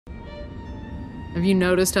Have you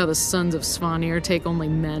noticed how the Sons of Svanir take only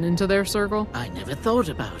men into their circle? I never thought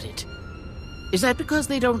about it. Is that because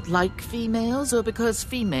they don't like females, or because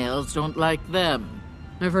females don't like them?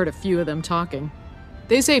 I've heard a few of them talking.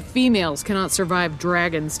 They say females cannot survive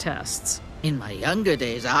dragons' tests. In my younger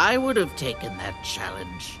days, I would have taken that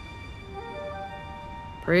challenge.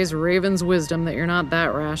 Praise Raven's wisdom that you're not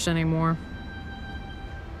that rash anymore.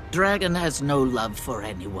 Dragon has no love for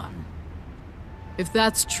anyone. If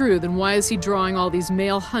that's true, then why is he drawing all these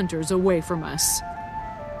male hunters away from us?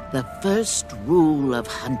 The first rule of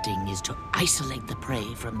hunting is to isolate the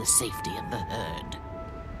prey from the safety of the herd.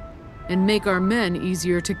 And make our men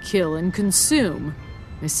easier to kill and consume.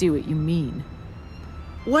 I see what you mean.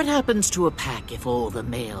 What happens to a pack if all the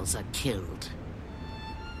males are killed?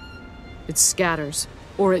 It scatters,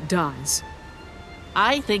 or it dies.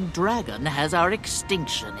 I think Dragon has our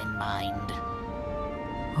extinction in mind.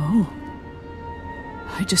 Oh.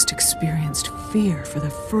 I just experienced fear for the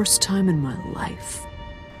first time in my life.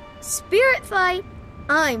 Spirit fight!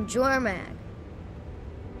 I'm Jormag.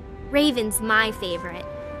 Raven's my favorite,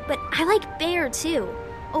 but I like Bear too.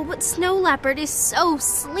 Oh, but Snow Leopard is so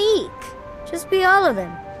sleek. Just be all of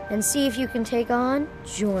them, and see if you can take on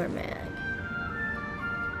Jormag.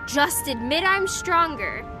 Just admit I'm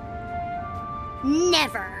stronger.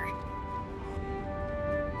 Never.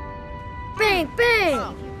 Bang,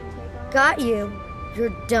 bang! Got you. You're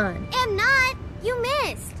done. Am not. You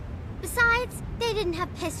missed. Besides, they didn't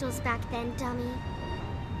have pistols back then, dummy.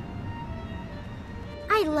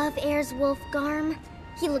 I love Air's Wolfgarm.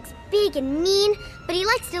 He looks big and mean, but he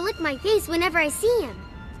likes to lick my face whenever I see him.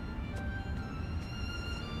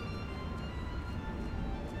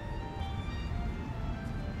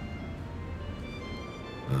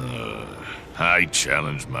 I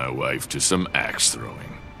challenged my wife to some axe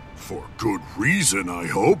throwing. For good reason, I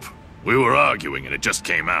hope. We were arguing and it just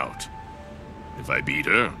came out. If I beat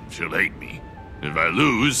her, she'll hate me. If I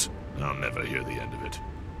lose, I'll never hear the end of it.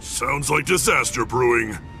 Sounds like disaster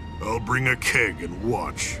brewing. I'll bring a keg and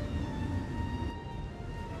watch.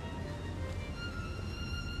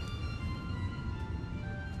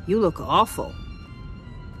 You look awful.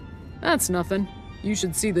 That's nothing. You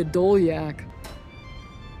should see the Dolyak.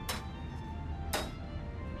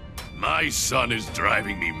 My son is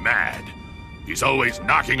driving me mad. He's always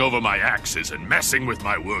knocking over my axes and messing with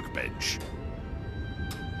my workbench.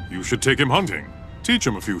 You should take him hunting. Teach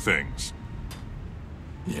him a few things.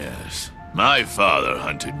 Yes, my father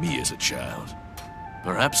hunted me as a child.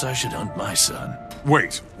 Perhaps I should hunt my son.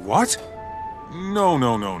 Wait, what? No.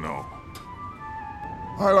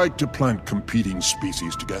 I like to plant competing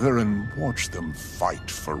species together and watch them fight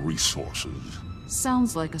for resources.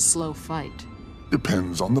 Sounds like a slow fight.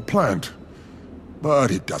 Depends on the plant.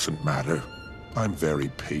 But it doesn't matter. I'm very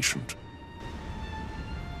patient.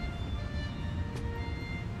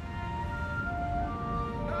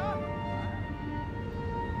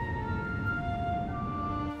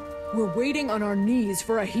 We're waiting on our knees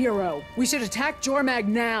for a hero. We should attack Jormag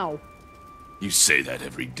now. You say that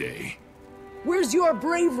every day. Where's your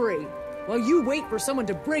bravery? While you wait for someone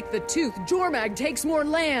to break the tooth, Jormag takes more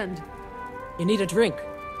land. You need a drink.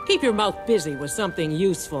 Keep your mouth busy with something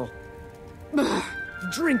useful. Ugh,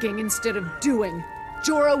 drinking instead of doing.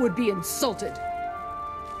 Jorah would be insulted.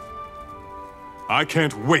 I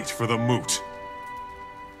can't wait for the moot.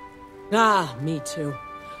 Ah, me too.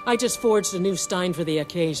 I just forged a new stein for the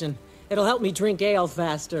occasion. It'll help me drink ale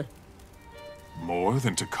faster. More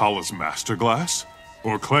than Takala's master glass?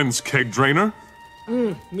 Or Clen's keg drainer?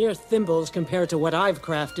 Mere thimbles compared to what I've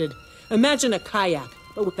crafted. Imagine a kayak,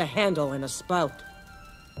 but with a handle and a spout.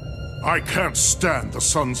 I can't stand the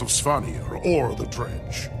Sons of Svanir or the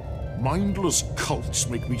Dredge. Mindless cults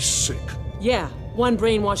make me sick. Yeah, one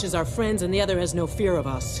brainwashes our friends and the other has no fear of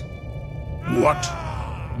us. What?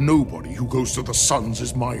 Nobody who goes to the Sons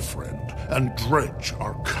is my friend, and Dredge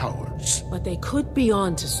are cowards. But they could be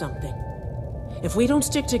on to something. If we don't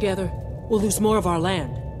stick together, we'll lose more of our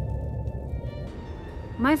land.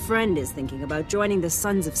 My friend is thinking about joining the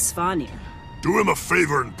Sons of Svanir. Do him a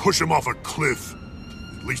favor and push him off a cliff.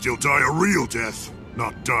 At least he'll die a real death,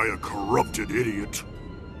 not die a corrupted idiot.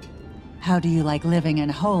 How do you like living in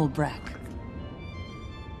Hoelbrak?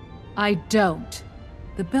 I don't.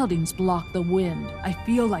 The buildings block the wind. I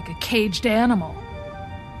feel like a caged animal.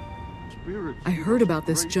 I heard about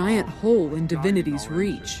this giant hole in Divinity's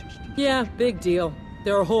Reach. Yeah, big deal.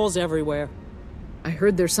 There are holes everywhere. I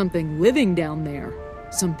heard there's something living down there.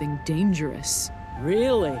 Something dangerous.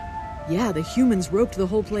 Really? Yeah, the humans roped the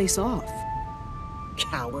whole place off.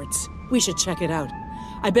 Cowards. We should check it out.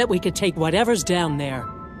 I bet we could take whatever's down there.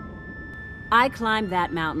 I climbed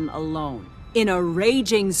that mountain alone, in a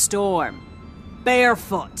raging storm.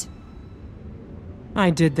 barefoot. I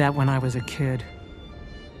did that when I was a kid.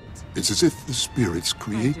 It's as if the spirits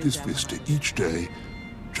create this vista each day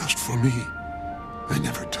just for me. I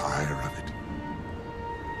never tire of it.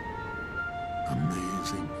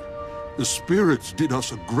 Amazing. The spirits did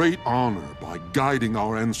us a great honor by guiding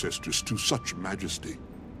our ancestors to such majesty.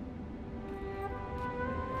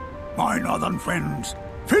 My northern friends,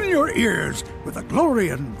 fill your ears with the glory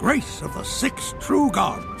and grace of the 6 true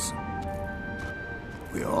gods.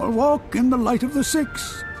 We all walk in the light of the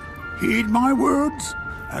 6. Heed my words,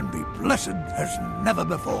 and be blessed as never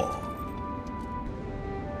before.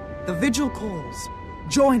 The vigil calls.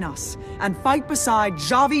 Join us, and fight beside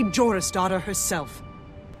Javi Jorisdaughter herself.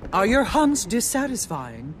 Are your hunts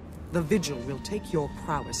dissatisfying? The vigil will take your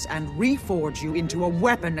prowess and reforge you into a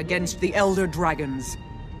weapon against the Elder Dragons.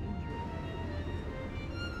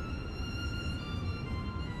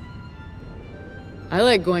 I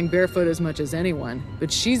like going barefoot as much as anyone,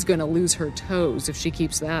 but she's gonna lose her toes if she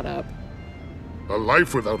keeps that up. A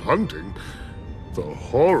life without hunting? The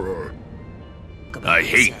horror. I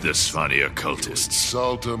hate the Svanir cultists,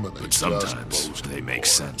 Sultan, but sometimes they make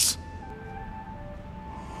sense.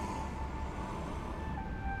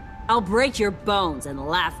 I'll break your bones and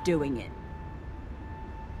laugh doing it.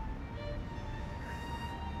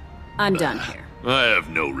 I'm done here. I have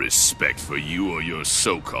no respect for you or your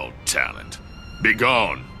so-called talent.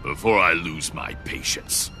 Begone before I lose my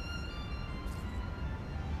patience.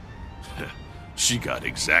 She got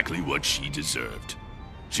exactly what she deserved.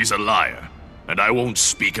 She's a liar, and I won't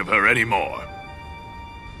speak of her anymore.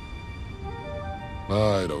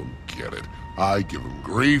 I don't get it. I give them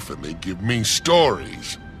grief and they give me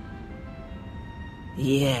stories.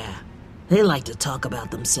 Yeah, they like to talk about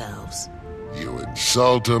themselves. You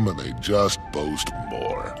insult them and they just boast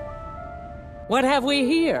more. What have we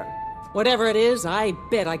here? Whatever it is, I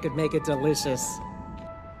bet I could make it delicious.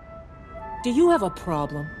 Do you have a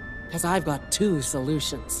problem? Because I've got 2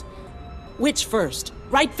 solutions. Which first?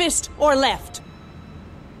 Right fist or left?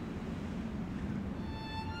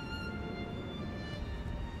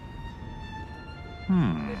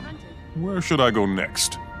 Where should I go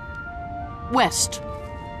next? West.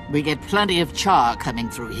 We get plenty of char coming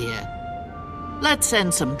through here. Let's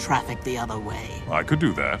send some traffic the other way. I could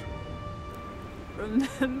do that.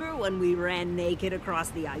 Remember when we ran naked across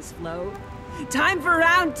the ice floe? Time for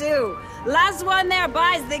round 2! Last one there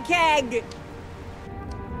buys the keg!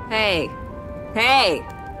 Hey. Hey!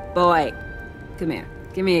 Boy. Come here.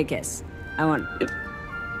 Give me a kiss. I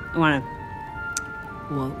wanna...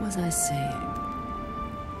 What was I saying?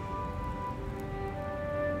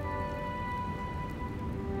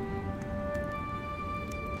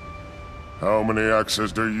 How many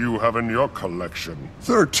axes do you have in your collection?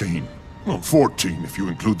 13. Well, 14 if you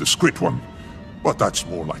include the squid one. But that's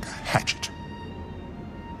more like a hatchet.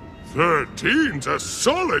 13's a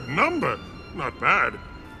solid number. Not bad.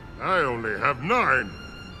 I only have 9.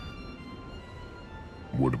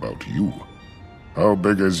 What about you? How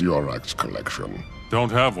big is your axe collection?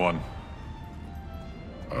 Don't have one.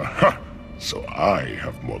 Aha! So I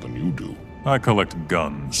have more than you do. I collect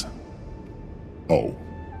guns. Oh.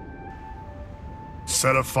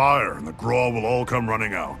 Set a fire and the Grawl will all come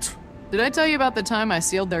running out. Did I tell you about the time I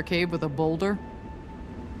sealed their cave with a boulder?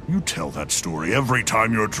 You tell that story every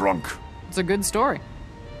time you're drunk. It's a good story.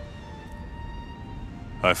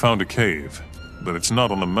 I found a cave, but it's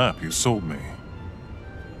not on the map you sold me.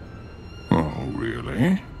 Oh,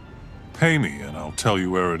 really? Pay me and I'll tell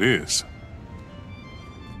you where it is.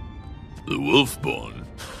 The Wolfborn?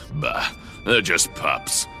 Bah, they're just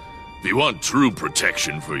pups. If you want true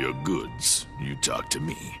protection for your goods, you talk to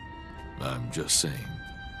me. I'm just saying.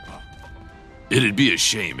 It'd be a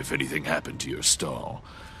shame if anything happened to your stall.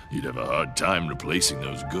 You'd have a hard time replacing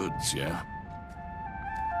those goods, yeah?